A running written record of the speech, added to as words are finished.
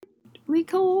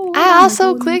record. I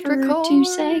also clicked for record. 2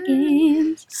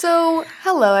 seconds. So,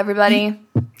 hello everybody.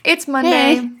 It's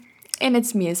Monday, Hey. and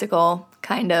it's musical,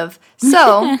 kind of.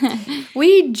 So,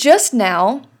 we just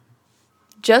now,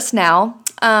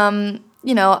 I'm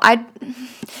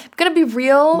gonna be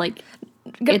real. Like,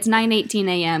 it's 9:18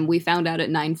 a.m. We found out at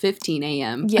 9:15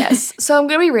 a.m. Yes. So, I'm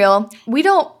gonna be real. We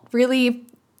don't really,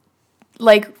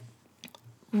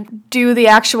 do the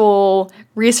actual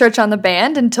research on the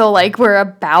band until, we're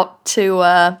about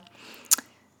to,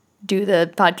 do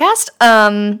the podcast,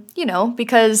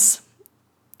 because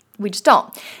we just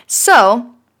don't.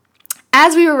 So,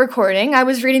 as we were recording, I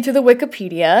was reading through the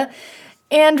Wikipedia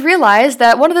and realized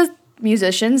that one of the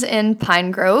musicians in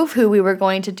Pine Grove, who we were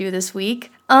going to do this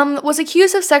week, was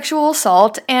accused of sexual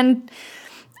assault, and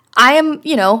I am,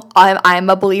 I'm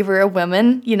a believer of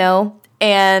women,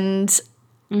 and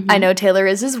I know Taylor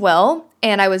is as well,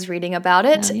 and I was reading about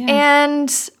it, and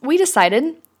we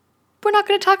decided we're not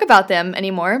going to talk about them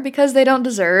anymore because they don't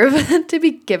deserve to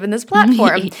be given this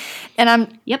platform.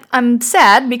 And I'm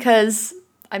sad because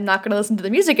I'm not going to listen to the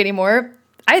music anymore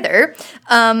either.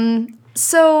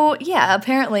 So yeah,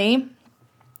 apparently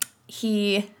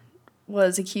he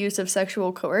was accused of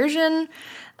sexual coercion,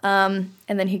 and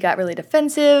then he got really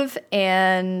defensive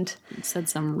and said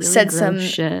some gross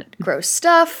shit. Gross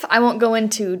stuff. I won't go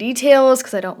into details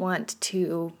because I don't want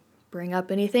to bring up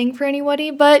anything for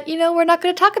anybody, but, we're not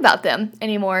going to talk about them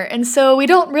anymore. And so we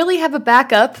don't really have a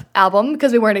backup album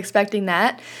because we weren't expecting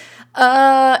that.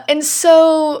 And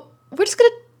so we're just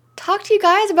going to talk to you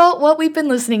guys about what we've been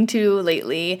listening to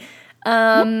lately.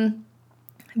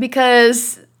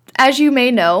 Because, as you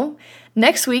may know,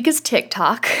 next week is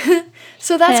TikTok.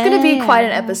 So that's going to be quite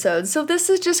an episode. So this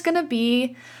is just going to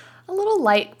be a little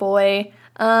light boy.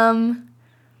 And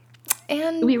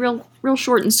it'll be real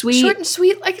short and sweet. Short and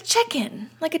sweet, like a check-in.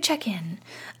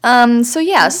 So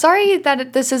yeah, sorry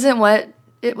that this isn't what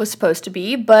it was supposed to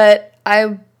be, but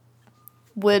I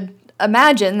would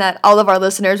imagine that all of our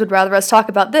listeners would rather us talk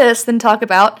about this than talk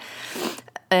about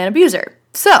an abuser.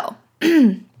 So,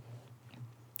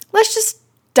 let's just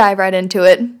dive right into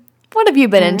it. What have you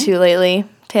been into lately,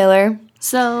 Taylor?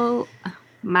 So,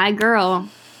 my girl,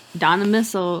 Donna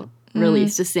Missel,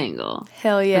 released a single.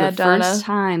 Hell yeah, for the Donna. first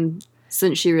time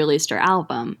since she released her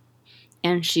album.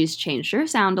 And she's changed her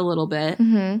sound a little bit.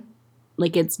 Mm-hmm.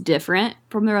 Like, it's different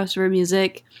from the rest of her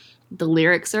music. The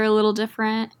lyrics are a little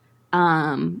different.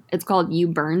 It's called You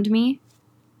Burned Me.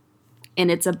 And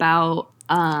it's about,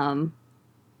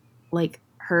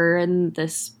 her and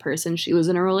this person she was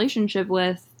in a relationship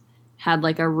with had,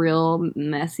 a real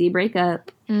messy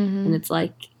breakup. Mm-hmm. And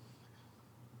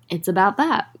it's about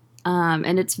that.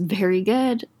 And it's very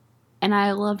good. And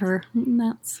I love her. And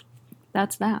that's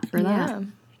that for that.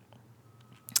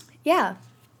 Yeah.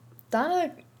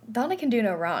 Donna can do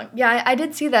no wrong. Yeah, I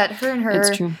did see that her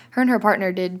and her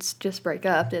partner did just break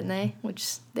up, didn't they?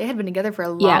 Which they had been together for a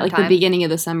long time. Yeah, the beginning of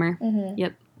the summer. Mm-hmm.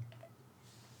 Yep.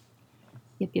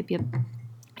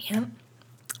 Yep.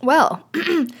 Well,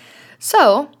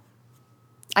 so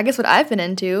I guess what I've been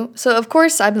into. So of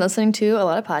course I've been listening to a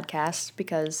lot of podcasts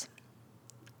because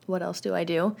what else do I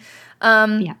do?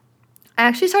 Yeah. I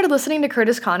actually started listening to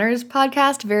Curtis Connor's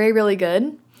podcast, Very, Really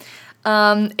Good.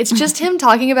 It's just him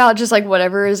talking about just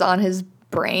whatever is on his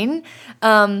brain.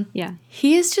 Yeah.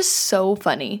 He is just so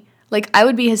funny. I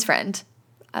would be his friend.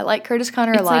 I like Curtis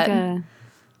Connor a lot.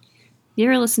 You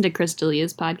ever listen to Chris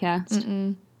D'Elia's podcast?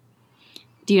 Mm-mm.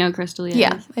 Do you know Chris D'Elia?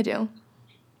 Yeah, I do.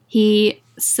 He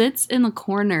sits in the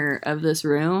corner of this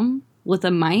room with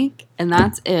a mic, and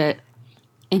that's it.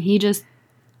 And he just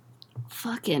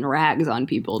fucking rags on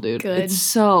people, dude. Good. It's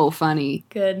so funny.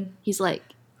 Good. He's like,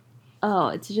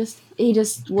 he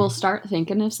just will start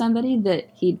thinking of somebody that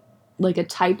a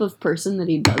type of person that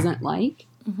he doesn't like,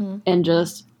 and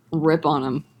just rip on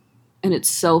him. And it's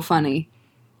so funny.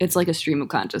 It's like a stream of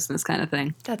consciousness kind of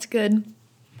thing. That's good.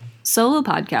 Solo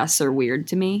podcasts are weird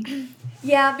to me.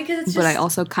 Yeah, because it's just... But I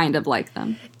also kind of like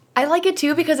them. I like it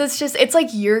too because it's like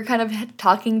you're kind of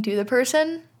talking to the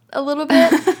person a little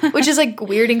bit, which is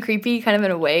weird and creepy kind of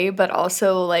in a way, but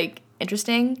also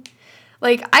interesting.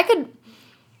 I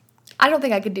don't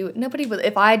think I could do it. Nobody would,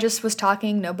 if I just was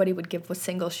talking, nobody would give a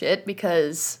single shit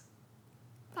because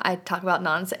I talk about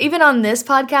nonsense. Even on this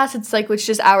podcast, it's it's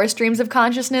just our streams of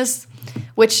consciousness,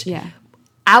 which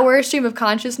our stream of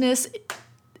consciousness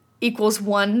equals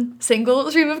one single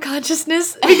stream of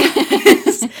consciousness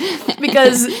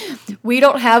because we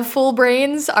don't have full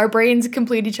brains. Our brains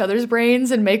complete each other's brains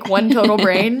and make one total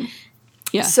brain.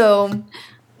 Yeah. So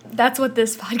that's what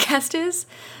this podcast is.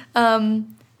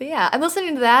 But yeah, I'm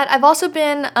listening to that. I've also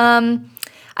been, I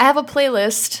have a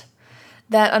playlist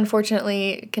that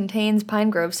unfortunately contains Pine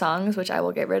Grove songs, which I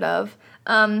will get rid of.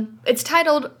 It's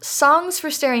titled Songs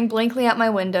for Staring Blankly Out My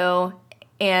Window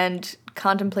and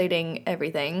Contemplating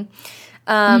Everything.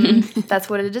 That's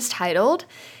what it is titled.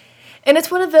 And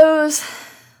it's one of those,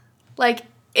 like,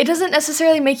 it doesn't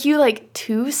necessarily make you, like,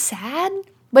 too sad,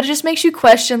 but it just makes you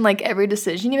question, like, every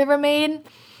decision you've ever made.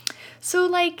 So,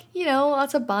 like, you know,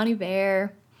 lots of Bon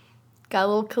Iver, got a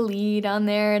little Khalid on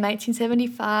there,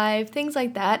 1975, things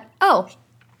like that. Oh,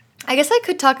 I guess I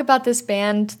could talk about this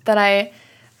band that I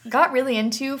got really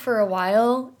into for a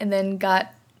while and then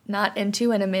got not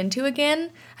into and am into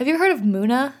again. Have you heard of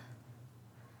Muna?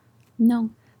 No.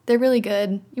 They're really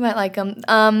good. You might like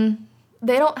them.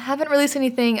 They haven't released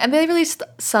anything. I mean, they released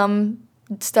some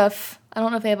stuff. I don't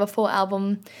know if they have a full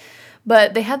album,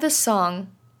 but they have this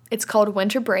song. It's called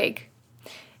Winter Break,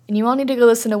 and you all need to go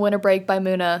listen to Winter Break by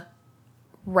Muna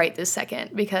right this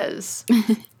second because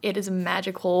it is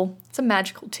magical. It's a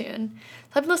magical tune.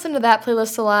 So I've listened to that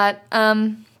playlist a lot.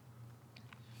 I'm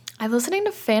listening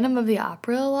to Phantom of the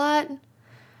Opera a lot,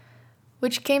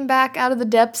 which came back out of the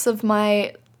depths of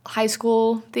my high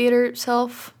school theater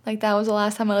self. Like, that was the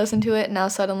last time I listened to it, and now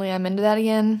suddenly I'm into that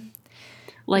again.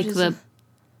 Like the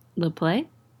play?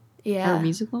 Yeah. Or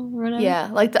musical or whatever? Yeah.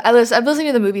 Like, I'm listening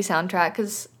to the movie soundtrack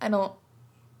because that's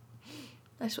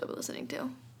what I'm listening to.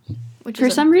 For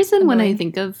some reason, when I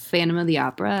think of Phantom of the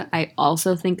Opera, I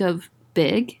also think of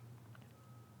Big,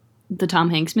 the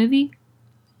Tom Hanks movie.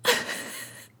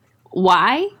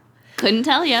 Why? Couldn't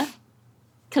tell you.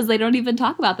 Because they don't even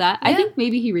talk about that. Yeah. I think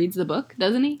maybe he reads the book,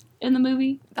 doesn't he, in the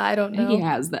movie? I don't know. I think he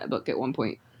has that book at one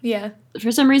point. Yeah.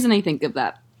 For some reason, I think of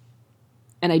that.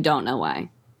 And I don't know why.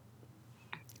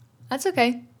 That's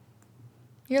okay.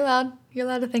 You're allowed. You're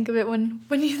allowed to think of it when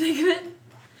you think of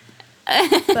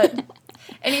it. But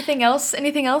anything else?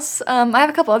 Anything else? I have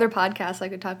a couple other podcasts I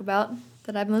could talk about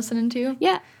that I've been listening to.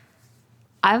 Yeah.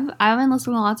 I've been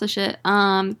listening to lots of shit.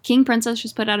 King Princess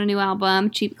just put out a new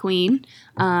album, Cheap Queen.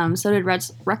 So did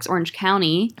Rex Orange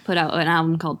County, put out an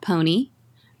album called Pony.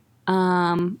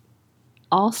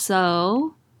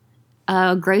 Also,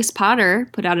 Grace Potter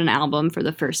put out an album for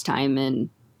the first time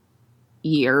in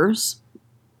years.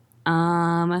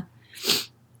 I've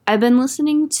been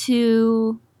listening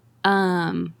to...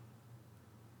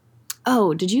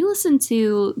 did you listen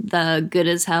to the Good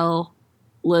as Hell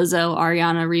Lizzo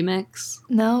Ariana remix?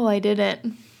 No, I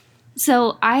didn't.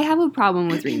 So I have a problem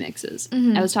with remixes.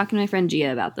 Mm-hmm. I was talking to my friend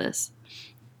Gia about this.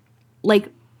 Like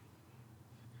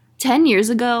 10 years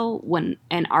ago, when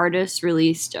an artist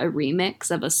released a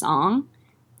remix of a song,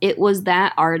 it was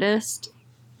that artist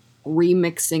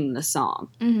remixing the song.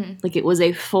 Mm-hmm. Like, it was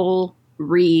a full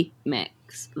remix.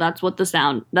 That's what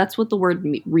the word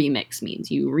remix means.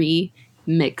 You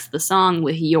remix the song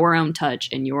with your own touch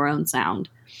and your own sound.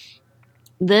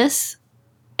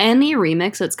 Any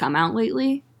remix that's come out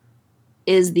lately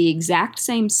is the exact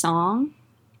same song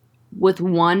with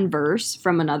one verse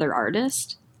from another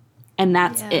artist, and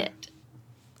that's it.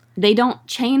 They don't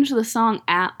change the song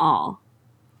at all.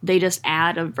 They just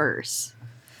add a verse.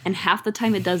 And half the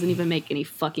time it doesn't even make any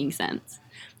fucking sense.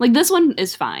 Like, this one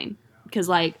is fine, because,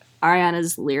 like,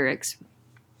 Ariana's lyrics,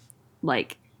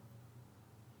 like,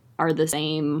 are the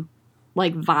same,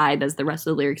 like, vibe as the rest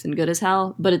of the lyrics in Good as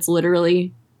Hell, but it's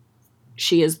literally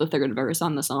she is the third verse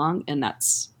on the song, and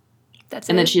that's and it.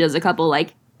 Then she does a couple,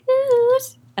 like,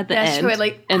 at the end. Sure,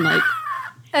 like, and, like,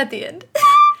 at the end.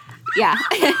 Yeah.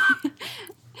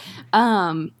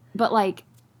 But, like,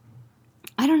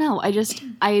 I don't know. I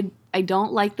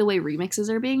don't like the way remixes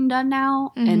are being done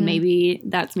now, mm-hmm. and maybe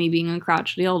that's me being a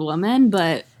crotchety old woman,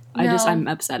 but I'm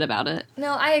upset about it.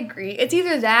 No, I agree. It's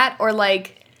either that or,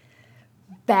 like,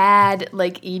 bad,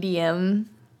 like, EDM,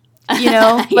 you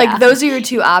know? Yeah. Like, those are your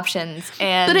two options.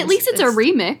 But at least it's a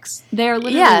remix. They're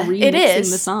literally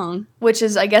remixing the song. Which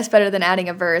is, I guess, better than adding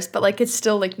a verse, but, like, it's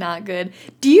still, like, not good.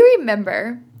 Do you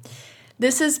remember,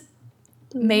 this is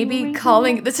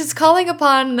calling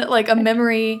upon, like, a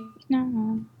memory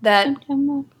that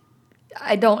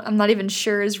I'm not even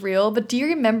sure is real, but do you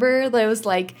remember those,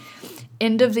 like,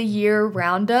 end of the year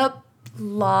roundup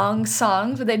long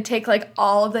songs where they'd take, like,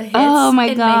 all of the hits God.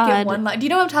 make it one line? Do you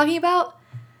know what I'm talking about?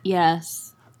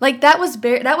 Yes. Like, that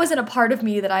wasn't a part of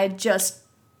me that I had just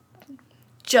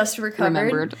recovered.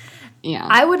 Remembered. Yeah.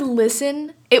 I would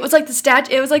listen. It was like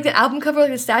the album cover,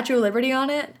 like the Statue of Liberty on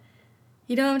it.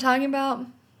 You know what I'm talking about?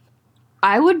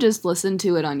 I would just listen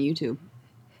to it on YouTube.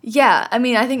 Yeah, I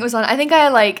mean, I think I,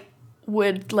 like,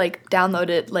 would, like, download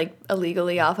it, like,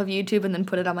 illegally off of YouTube and then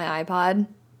put it on my iPod,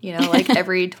 you know, like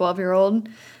every 12-year-old.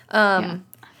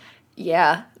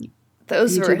 Yeah.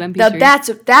 Those YouTube were... MP3.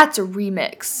 That's a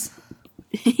remix.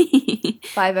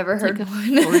 If I've ever heard like a one.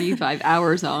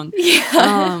 45-hour song.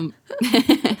 Yeah.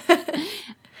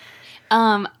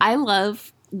 I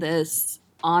love this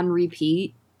on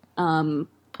repeat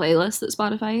playlist that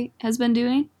Spotify has been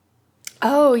doing.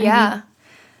 Oh, yeah.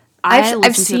 I I've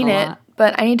listen seen to it a it, lot.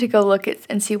 but I need to go look at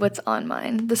and see what's on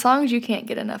mine. The songs you can't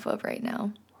get enough of right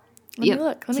now. Let me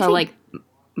look. Let me see. Like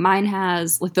mine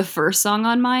has like the first song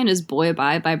on mine is Boy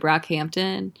Bye by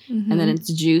Brockhampton, and then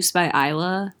it's Juice by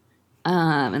Isla.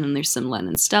 And then there's some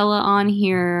Lennon Stella on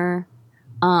here.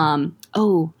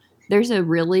 There's a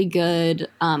really good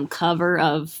cover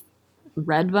of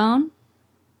Redbone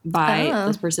by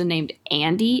this person named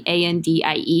Andy,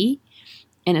 Andie,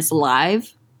 and it's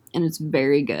live and it's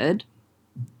very good.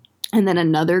 And then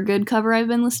another good cover I've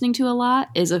been listening to a lot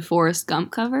is a Forrest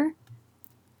Gump cover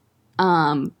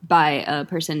by a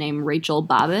person named Rachel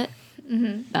Bobbitt.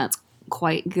 That's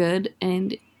quite good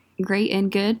and great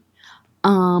and good.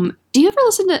 Do you ever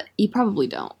listen to, you probably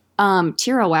don't,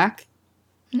 Tira Whack?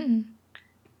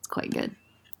 It's quite good.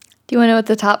 Do you want to know what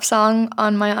the top song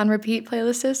on my on repeat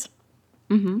playlist is?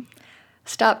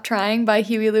 Stop Trying by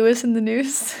Huey Lewis and the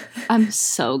News. I'm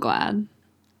so glad.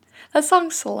 That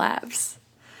song slaps.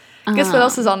 Guess what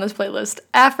else is on this playlist?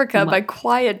 Africa by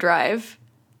Quiet Drive.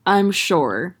 I'm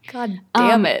sure. God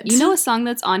damn it. You know a song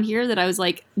that's on here that I was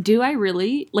like, do I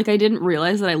really? Like, I didn't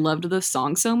realize that I loved this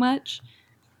song so much.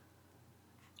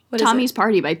 What is Tommy's it?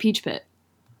 Party by Peach Pit.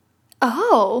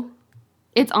 Oh.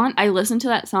 It's on. I listen to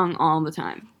that song all the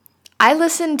time. I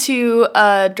listen to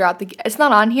it's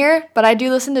not on here, but I do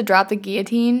listen to Drop the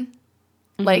Guillotine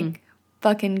like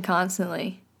fucking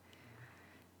constantly.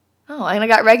 Oh, and I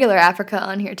got regular Africa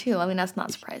on here too. I mean, that's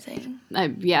not surprising.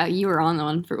 Yeah, you were on the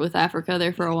one with Africa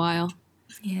there for a while.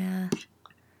 Yeah.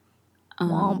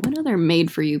 What other made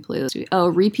for you playlists? Oh,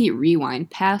 Repeat Rewind,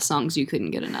 past songs you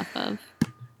couldn't get enough of.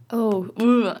 Oh,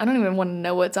 I don't even want to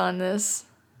know what's on this.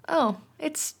 Oh,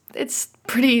 it's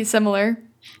pretty similar,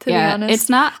 to be honest. It's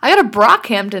not. I got a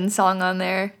Brockhampton song on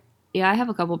there. Yeah, I have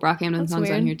a couple Brockhampton songs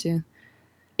weird. on here too.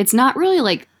 It's not really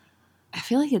like. I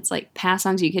feel like it's like past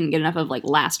songs you couldn't get enough of like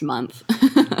last month.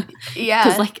 Yeah.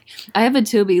 Because like I have a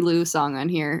Toby Lou song on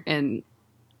here, and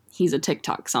he's a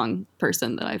TikTok song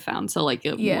person that I found. So like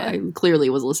I clearly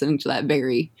was listening to that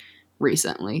very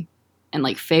recently, and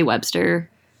like Faye Webster.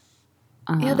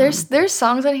 Yeah, there's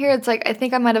songs on here. It's like I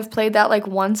think I might have played that like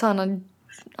once on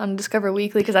Discover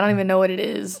Weekly because I don't even know what it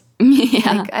is.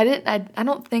 Yeah, like, I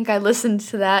don't think I listened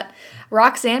to that.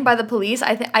 Roxanne by The Police.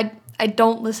 I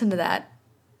don't listen to that.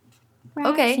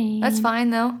 Roxanne. Okay, that's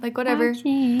fine though. Like whatever.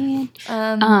 Roxanne.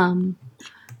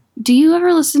 Do you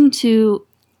ever listen to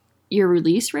your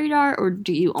Release Radar, or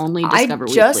do you only Discover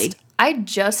Weekly? I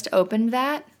just opened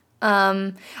that.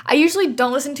 I usually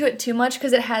don't listen to it too much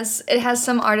because it has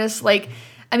some artists like,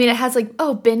 I mean, it has like,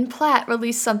 oh, Ben Platt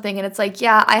released something, and it's like,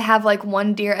 yeah, I have like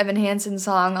one Dear Evan Hansen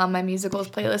song on my musicals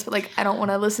playlist, but like I don't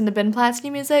want to listen to Ben Platt's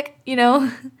new music, you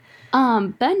know?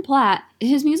 Ben Platt,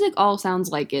 his music all sounds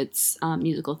like it's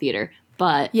musical theater,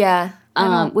 but yeah,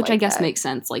 which I guess makes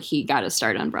sense. Like he got his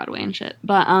start on Broadway and shit,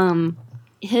 but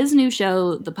his new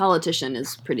show, The Politician,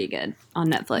 is pretty good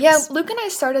on Netflix. Yeah, Luke and I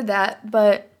started that,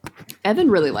 but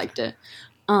Evan really liked it.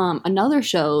 Another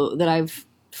show that I've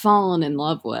fallen in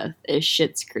love with is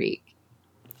Schitt's Creek.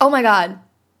 Oh my god.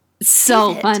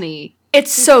 So funny.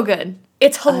 It's so good.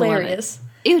 It's hilarious.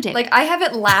 You did. Like, I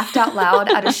haven't laughed out loud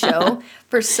at a show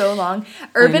for so long.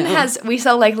 Urban we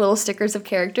sell like little stickers of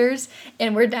characters,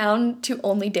 and we're down to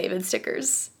only David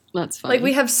stickers. That's funny. Like,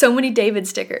 we have so many David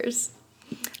stickers.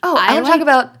 Oh, I want to talk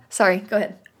about, sorry, go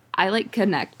ahead. I like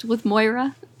connect with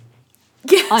Moira.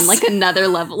 Yes. On like another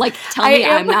level. Like, tell me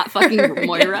I'm not fucking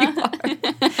Moira.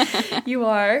 Yeah, you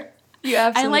are. You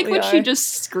absolutely are. I like when she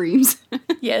just screams.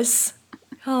 Yes.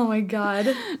 Oh my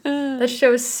god. That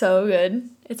show is so good.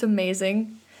 It's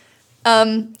amazing.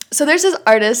 So there's this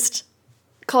artist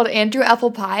called Andrew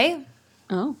Apple Pie.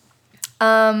 Oh.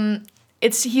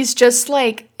 He's just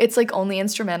like, it's like only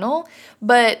instrumental,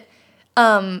 but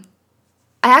I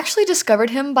actually discovered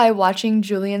him by watching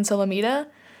Julian Solomita.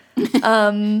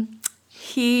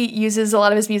 He uses a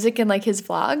lot of his music in like his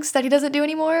vlogs that he doesn't do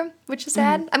anymore, which is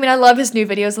sad. I mean, I love his new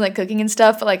videos and like cooking and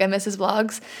stuff, but like I miss his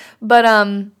vlogs. But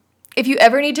if you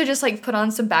ever need to just like put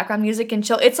on some background music and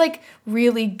chill, it's like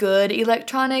really good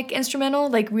electronic instrumental,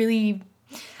 like really,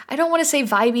 I don't want to say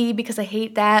vibey because I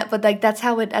hate that, but like that's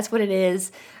what it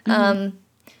is.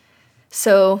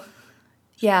 So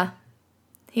yeah,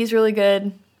 he's really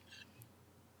good.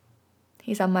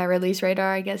 He's on my release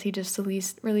radar. I guess he just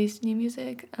released new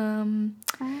music.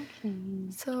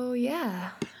 So yeah,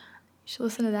 you should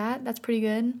listen to that. That's pretty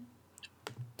good.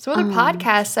 Some other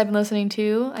podcasts I've been listening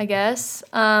to, I guess.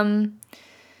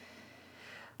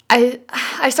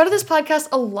 I started this podcast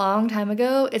a long time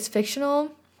ago. It's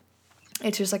fictional.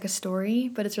 It's just like a story,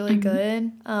 but it's really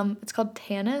good. It's called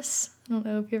Tanis. I don't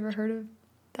know if you ever heard of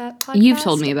that podcast. You've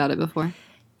told me about it before.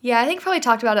 Yeah, I think I probably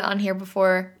talked about it on here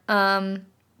before.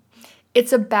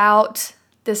 It's about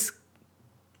this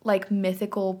like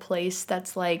mythical place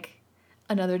that's like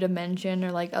another dimension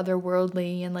or like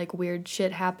otherworldly, and like weird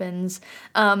shit happens.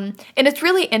 And it's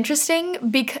really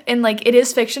interesting and like it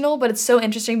is fictional, but it's so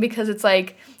interesting because it's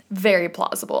like very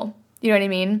plausible. You know what I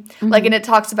mean? Like, and it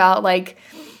talks about like,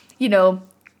 you know,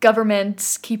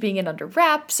 governments keeping it under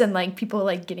wraps and like people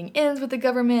like getting ins with the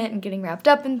government and getting wrapped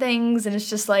up in things. And it's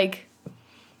just like,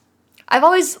 I've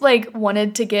always like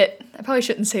wanted to get, I probably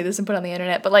shouldn't say this and put it on the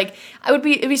internet, but like it'd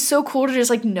be so cool to just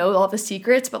like know all the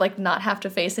secrets, but like not have to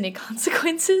face any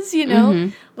consequences, you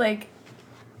know? Like,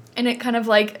 and it kind of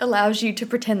like allows you to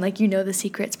pretend like you know the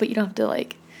secrets, but you don't have to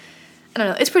like, I don't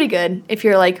know. It's pretty good if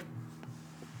you're like,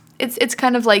 it's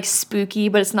kind of like spooky,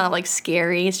 but it's not like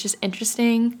scary. It's just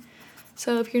interesting.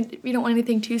 So if you don't want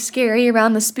anything too scary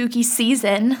around the spooky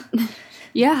season.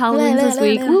 Yeah, Halloween's this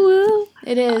week. Woo woo.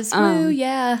 It is. Woo,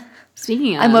 yeah.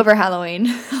 Speaking of, I'm over Halloween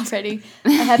already.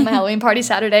 I had my Halloween party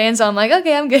Saturday, and so I'm like,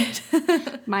 okay, I'm good.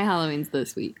 my Halloween's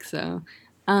this week, so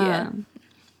Yeah.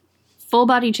 Full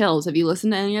Body Chills. Have you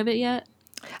listened to any of it yet?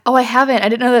 Oh, I haven't. I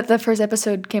didn't know that the first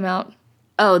episode came out.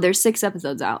 Oh, there's 6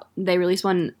 episodes out. They release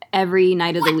one every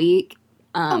night of the week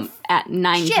at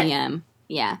 9 p.m.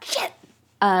 Yeah. Shit.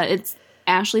 It's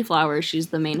Ashley Flowers. She's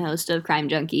the main host of Crime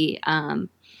Junkie.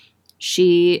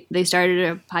 They started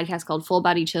a podcast called Full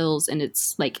Body Chills, and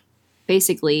it's like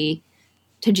basically,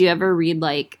 did you ever read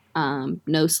like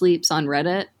No Sleeps on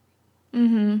Reddit?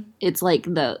 Mm-hmm. It's like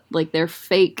their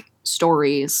fake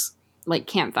stories, like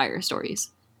campfire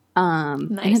stories.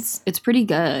 Nice. And it's pretty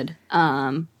good.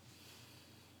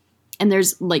 And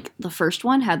there's like the first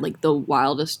one had like the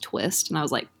wildest twist, and I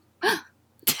was like,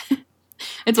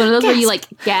 it's one of those where you like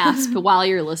gasp while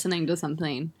you're listening to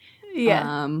something.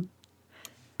 Yeah.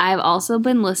 I've also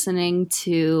been listening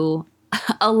to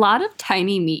a lot of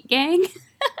Tiny Meat Gang.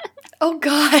 Oh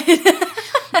God.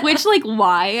 Which, like,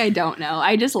 why? I don't know.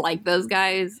 I just like those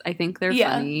guys. I think they're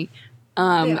funny. They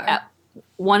are.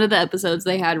 One of the episodes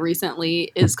they had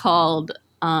recently is called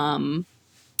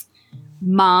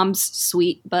Mom's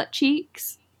Sweet Butt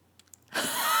Cheeks.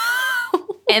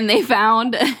 And they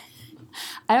found,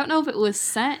 I don't know if it was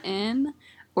sent in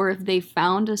or if they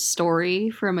found a story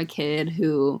from a kid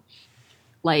who,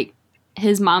 like,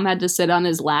 his mom had to sit on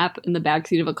his lap in the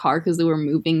backseat of a car because they were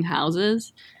moving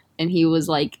houses. And he was,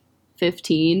 like,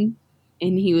 15.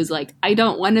 And he was like, I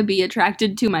don't want to be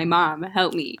attracted to my mom.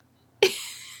 Help me.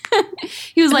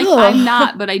 He was like, I'm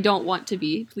not, but I don't want to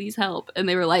be. Please help. And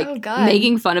they were like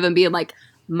making fun of him, being like,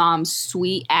 Mom's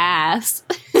sweet ass.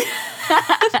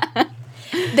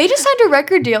 They just signed a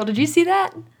record deal. Did you see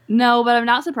that? No, but I'm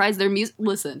not surprised. Their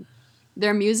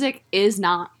music is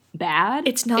not bad.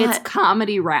 It's not. It's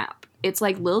comedy rap. It's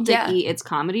like Lil Dicky. It's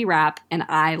comedy rap, and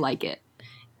I like it.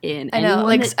 And I know, anyone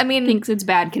like, that I mean, thinks it's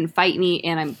bad can fight me,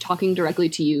 and I'm talking directly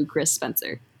to you, Chris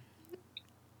Spencer.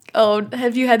 Oh,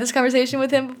 have you had this conversation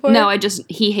with him before? No,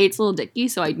 he hates Lil Dicky,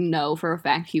 so I know for a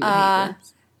fact he would hate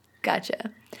this.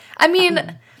 Gotcha. I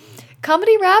mean,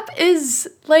 comedy rap is,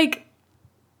 like...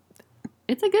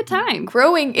 It's a good time.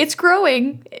 It's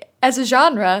growing as a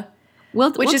genre,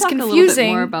 We'll which is talk confusing. a little bit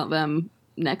more about them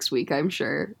next week, I'm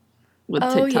sure, with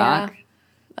TikTok.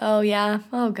 Oh, yeah.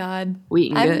 Oh, God. We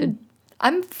eating good.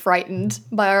 I'm frightened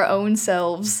by our own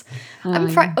selves.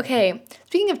 Okay,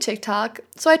 speaking of TikTok,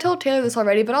 so I told Taylor this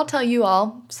already, but I'll tell you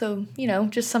all. So,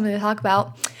 just something to talk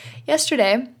about.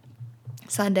 Yesterday,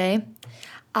 Sunday,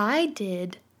 I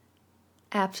did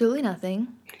absolutely nothing.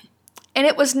 And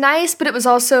it was nice, but it was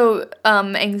also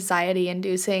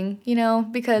anxiety-inducing,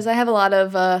 because I have a lot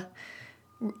of,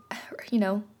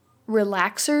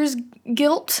 relaxer's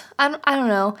guilt. I don't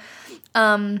know.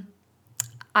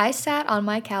 I sat on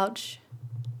my couch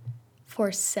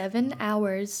for 7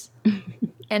 hours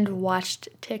and watched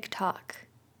TikTok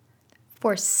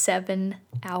for 7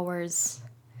 hours.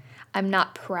 I'm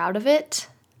not proud of it.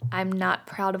 I'm not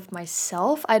proud of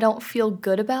myself. I don't feel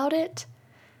good about it.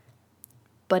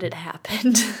 But it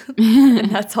happened. And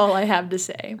that's all I have to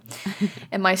say.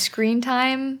 And my screen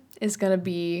time is going to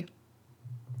be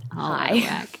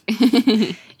high.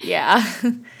 Yeah.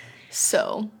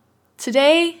 So,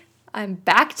 today, I'm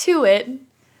back to it.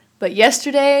 But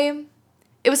yesterday,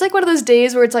 it was like one of those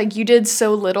days where it's like you did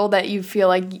so little that you feel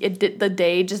like the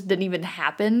day just didn't even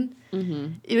happen.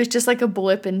 Mm-hmm. It was just like a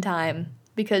blip in time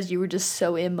because you were just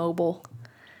so immobile.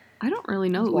 I don't really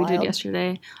know what we did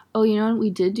yesterday. Oh, you know what we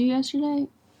did do yesterday?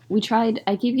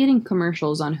 I keep getting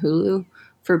commercials on Hulu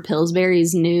for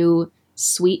Pillsbury's new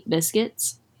sweet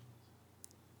biscuits.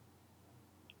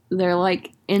 They're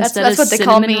like, instead that's of what they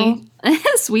call cinnamon roll,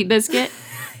 sweet biscuit.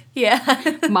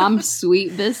 Yeah. Mom's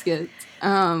sweet biscuits.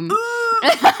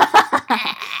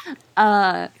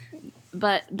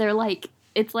 But they're like,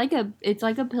 it's like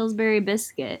a Pillsbury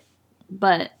biscuit,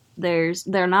 but they're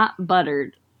not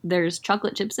buttered. There's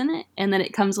chocolate chips in it, and then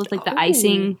it comes with like the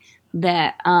icing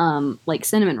that like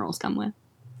cinnamon rolls come with.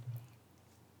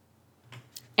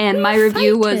 And my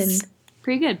review was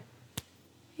pretty good.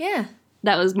 Yeah.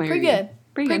 That was my review. Good.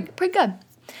 Pretty good.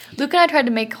 Luke and I tried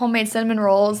to make homemade cinnamon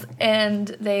rolls, and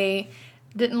they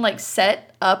didn't like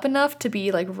set up enough to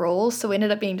be like rolls, so it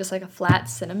ended up being just like a flat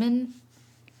cinnamon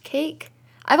cake.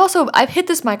 I've hit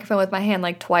this microphone with my hand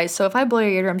like twice, so if I blow your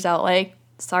eardrums out, like,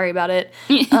 sorry about it.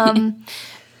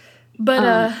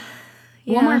 But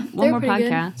yeah, one more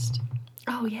podcast. Good.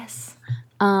 Oh yes.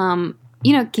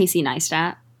 You know Casey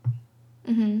Neistat,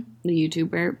 the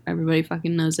YouTuber. Everybody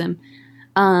fucking knows him.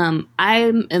 I'm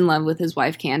in love with his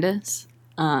wife Candace.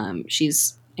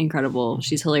 She's incredible.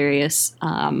 She's hilarious.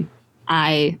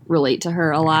 I relate to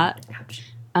her a lot.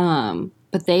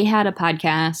 But they had a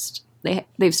podcast.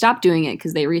 They've stopped doing it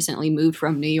because they recently moved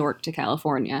from New York to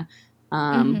California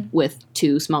with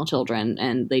 2 small children,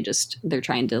 and they're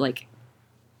trying to like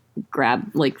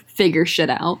figure shit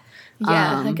out.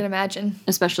 Yeah, I can imagine.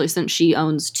 Especially since she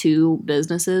owns 2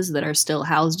 businesses that are still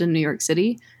housed in New York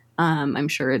City. I'm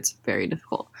sure it's very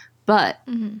difficult. But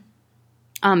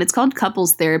it's called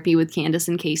Couples Therapy with Candace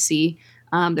and Casey.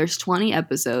 There's 20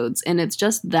 episodes, and it's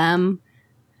just them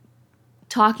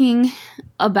talking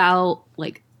about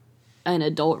like an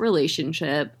adult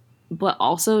relationship, but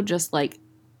also just like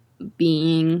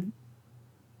being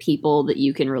people that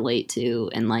you can relate to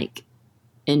and like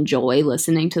enjoy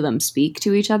listening to them speak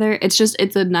to each other. It's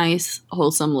a nice,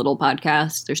 wholesome little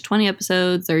podcast. There's 20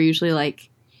 episodes. They're usually like,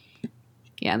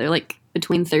 yeah, they're like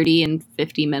between 30 and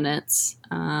 50 minutes.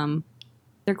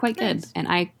 They're quite good, and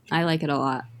I like it a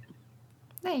lot.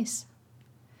 Nice.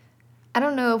 I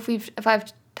don't know if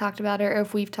I've talked about it or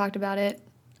if we've talked about it.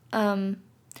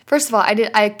 First of all,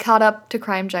 I caught up to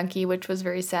Crime Junkie, which was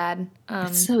very sad.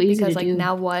 It's so easy because to like do.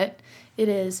 Now what? It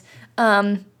is.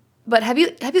 But have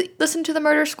you listened to the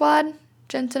Murder Squad?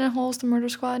 Jensen and Holes, the Murder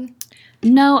Squad?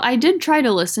 No, I did try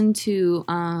to listen to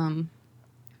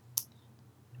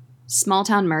Small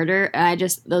Town Murder, and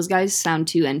those guys sound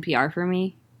too NPR for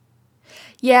me.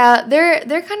 Yeah,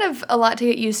 they're kind of a lot to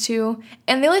get used to.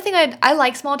 And the only thing I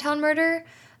like Small Town Murder.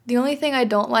 The only thing I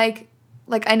don't like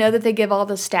I know that they give all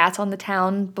the stats on the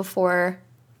town before.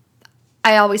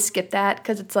 I always skip that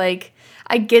because it's like,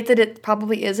 I get that it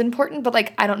probably is important, but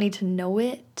like I don't need to know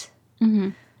it. Mm-hmm.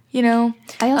 You know?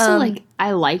 I also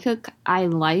I like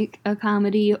a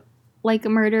comedy like a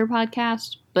murder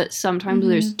podcast, but sometimes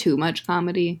there's too much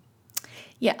comedy.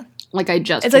 Yeah. Like I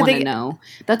just want to know.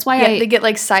 That's why they get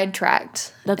like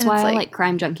sidetracked. That's why I like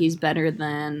Crime Junkies better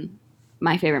than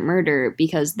My Favorite Murder,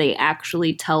 because they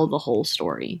actually tell the whole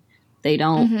story. They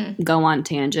don't go on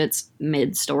tangents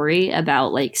mid-story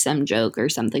about like some joke or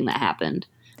something that happened.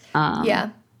 Yeah.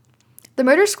 The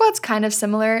Murder Squad's kind of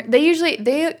similar. They usually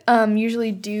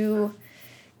do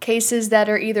cases that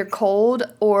are either cold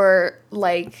or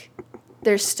like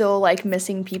there's still like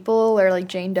missing people or like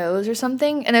Jane Doe's or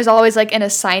something. And there's always like an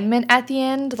assignment at the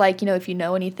end, like, you know, if you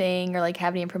know anything or like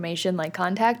have any information, like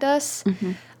contact us,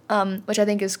 which I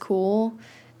think is cool.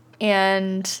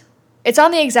 And it's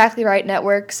on the Exactly Right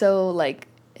network, so like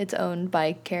it's owned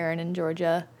by Karen and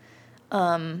Georgia.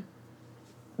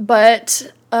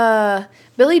 But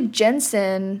Billy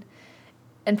Jensen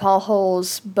and Paul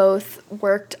Holes both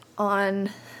worked on.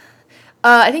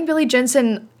 I think Billy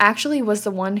Jensen actually was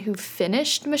the one who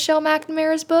finished Michelle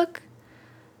McNamara's book.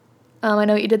 I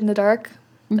Know What You Did in the Dark,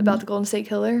 about the Golden State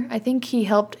Killer. I think he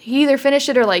helped. He either finished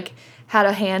it or like had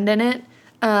a hand in it.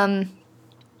 And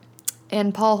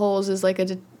Paul Holes is like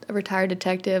a retired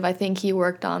detective. I think he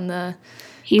worked on the.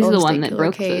 He's Golden the one State that Killer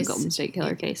broke case. the Golden State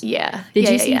Killer case. Yeah. Did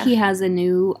you see he has a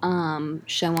new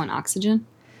show on Oxygen?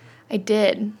 I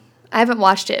did. I haven't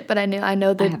watched it, but I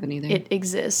know that I haven't either. It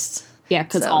exists. Yeah,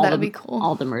 because so that'd be cool.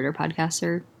 all the murder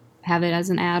podcasts have it as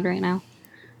an ad right now.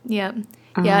 Yeah.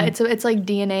 Yeah, it's like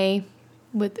DNA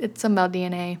it's something about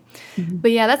DNA.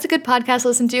 But yeah, that's a good podcast to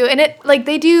listen to. And it like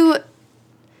they're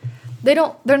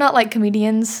not like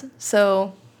comedians,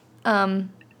 so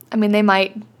I mean they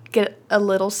might get a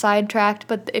little sidetracked,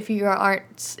 but if you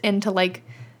aren't into like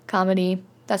comedy,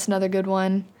 that's another good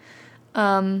one.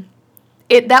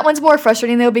 That one's more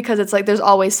frustrating though because it's like there's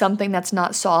always something that's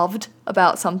not solved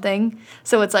about something.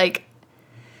 So it's like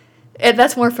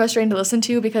that's more frustrating to listen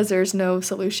to because there's no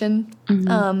solution.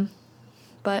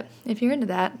 But if you're into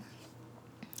that,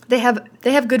 they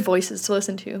have good voices to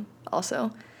listen to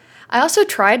also. I also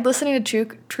tried listening to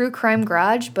True Crime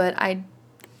Garage, but I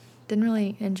didn't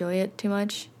really enjoy it too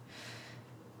much.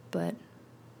 But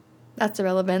that's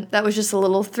irrelevant. That was just a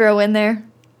little throw in there.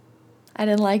 I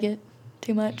didn't like it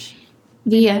too much. I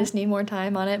just need more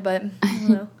time on it, but I don't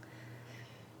know.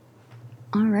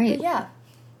 All right. But yeah.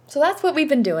 So that's what we've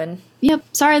been doing. Yep.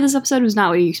 Sorry this episode was not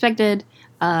what you expected.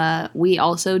 We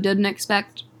also didn't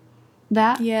expect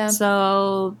that. Yeah.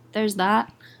 So there's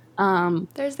that.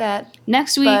 There's that.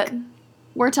 Next week,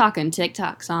 we're talking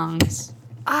TikTok songs.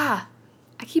 I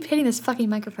keep hitting this fucking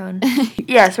microphone.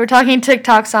 Yes, we're talking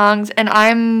TikTok songs, and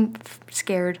I'm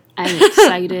scared. I'm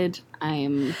excited.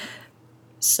 I'm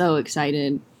so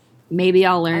excited. Maybe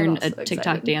I'll learn a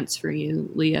TikTok dance for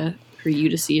you, Leah, for you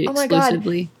to see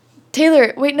exclusively. Oh my God.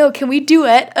 Taylor, wait, no, can we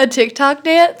duet a TikTok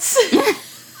dance?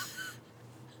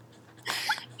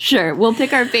 Sure, we'll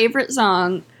pick our favorite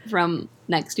song from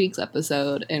next week's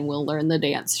episode, and we'll learn the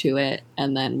dance to it,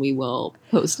 and then we will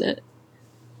post it.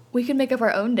 We can make up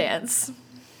our own dance.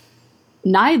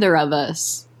 Neither of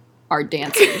us are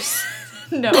dancers.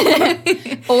 No.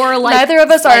 Or like neither of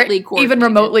us are even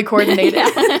remotely coordinated.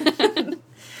 Yeah.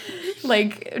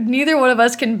 Like, neither one of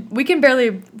us we can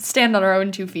barely stand on our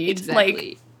own 2 feet. Exactly.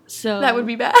 Like, so that would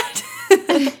be bad.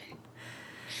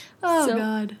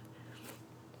 God.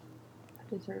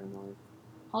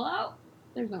 Hello?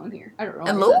 There's no one here. I don't know why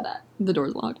I said that. The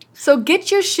door's locked. So get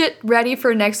your shit ready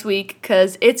for next week,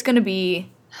 because it's going to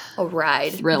be a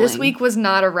ride. Thrilling. This week was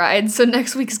not a ride, so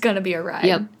next week's going to be a ride.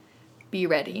 Yep. Be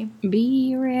ready.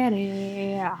 Be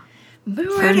ready. Be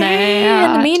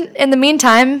ready. In the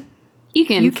meantime, you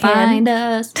can find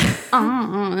us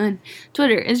on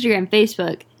Twitter, Instagram,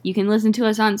 Facebook. You can listen to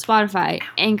us on Spotify,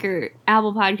 Anchor,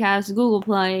 Apple Podcasts, Google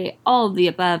Play, all of the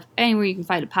above. Anywhere you can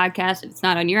find a podcast. If it's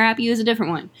not on your app, use a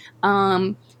different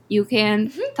one. You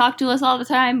can talk to us all the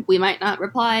time. We might not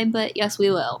reply, but yes,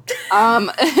 we will.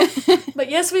 But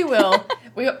yes, we will.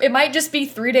 It might just be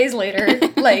 3 days later.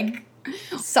 Like,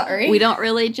 sorry. We don't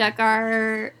really check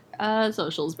our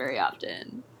socials very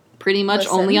often. Pretty much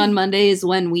only on Mondays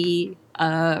when we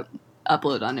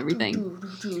upload on everything.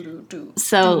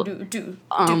 So,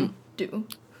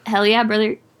 hell yeah,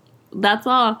 brother. That's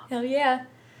all. Hell yeah.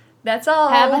 That's all.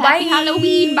 Have a happy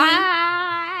Halloween. Bye.